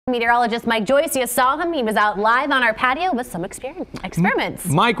Meteorologist Mike Joyce, you saw him. He was out live on our patio with some experiments.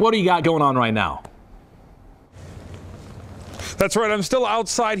 Mike, what do you got going on right now? That's right. I'm still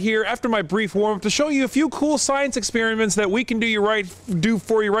outside here after my brief warm-up to show you a few cool science experiments that we can do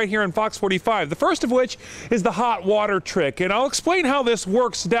for you right here on Fox 45. The first of which is the hot water trick, and I'll explain how this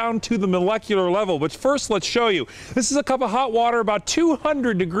works down to the molecular level. But first, let's show you. This is a cup of hot water about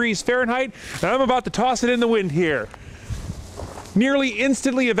 200 degrees Fahrenheit, and I'm about to toss it in the wind here. Nearly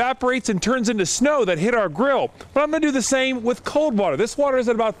instantly evaporates and turns into snow that hit our grill. But I'm going to do the same with cold water. This water is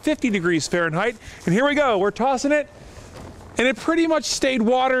at about 50 degrees Fahrenheit, and here we go. We're tossing it. And it pretty much stayed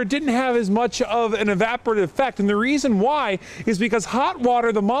water. It didn't have as much of an evaporative effect. And the reason why is because hot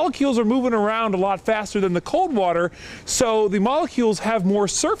water, the molecules are moving around a lot faster than the cold water. So the molecules have more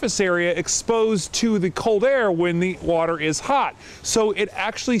surface area exposed to the cold air when the water is hot. So it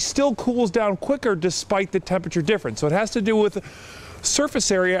actually still cools down quicker despite the temperature difference. So it has to do with surface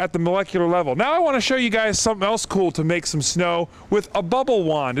area at the molecular level. Now I want to show you guys something else cool to make some snow with a bubble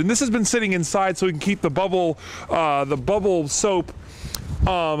wand. And this has been sitting inside so we can keep the bubble soap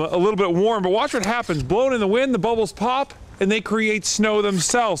a little bit warm. But watch what happens. Blown in the wind, the bubbles pop, and they create snow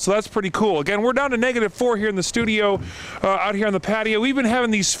themselves. So that's pretty cool. Again, we're down to -4 here in the studio, out here on the patio. We've been having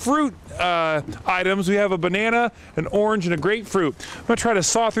these fruit items. We have a banana, an orange, and a grapefruit. I'm gonna try to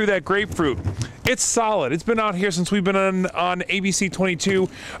saw through that grapefruit. It's solid. It's been out here since we've been on ABC 22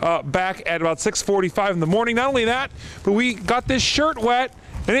 back at about 6:45 in the morning. Not only that, but we got this shirt wet,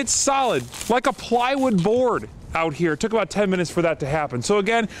 and it's solid, like a plywood board out here. It took about 10 minutes for that to happen. So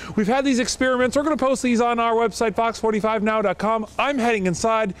again, we've had these experiments. We're going to post these on our website, fox45now.com. I'm heading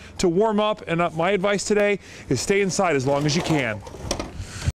inside to warm up, and my advice today is stay inside as long as you can.